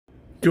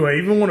Do I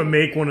even want to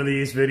make one of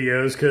these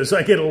videos? Because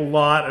I get a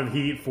lot of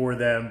heat for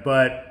them.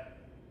 But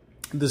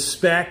the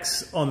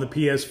specs on the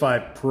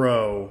PS5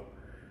 Pro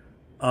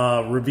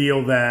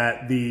reveal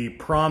that the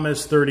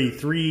promised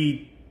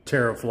 33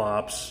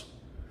 teraflops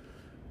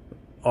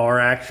are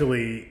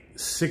actually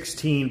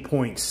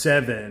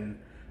 16.7.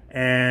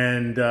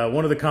 And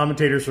one of the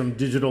commentators from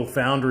Digital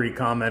Foundry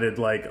commented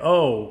like,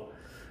 oh,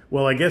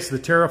 well, I guess the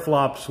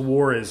teraflops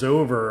war is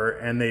over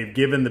and they've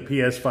given the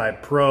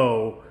PS5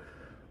 Pro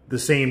the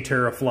same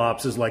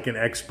teraflops as like an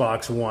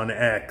Xbox One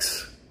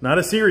X. Not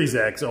a Series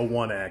X, a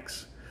One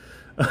X.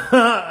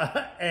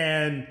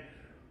 And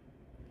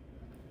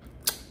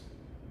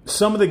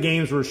some of the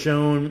games were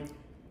shown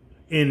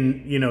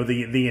in, you know,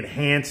 the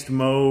enhanced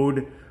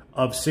mode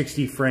of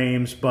 60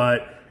 frames,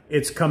 but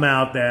it's come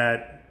out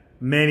that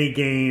many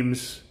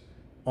games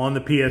on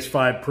the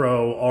PS5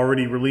 Pro,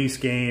 already released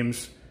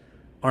games,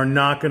 are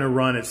not going to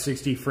run at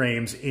 60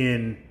 frames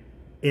in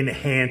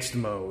enhanced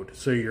mode.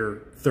 So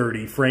you're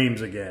 30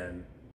 frames again.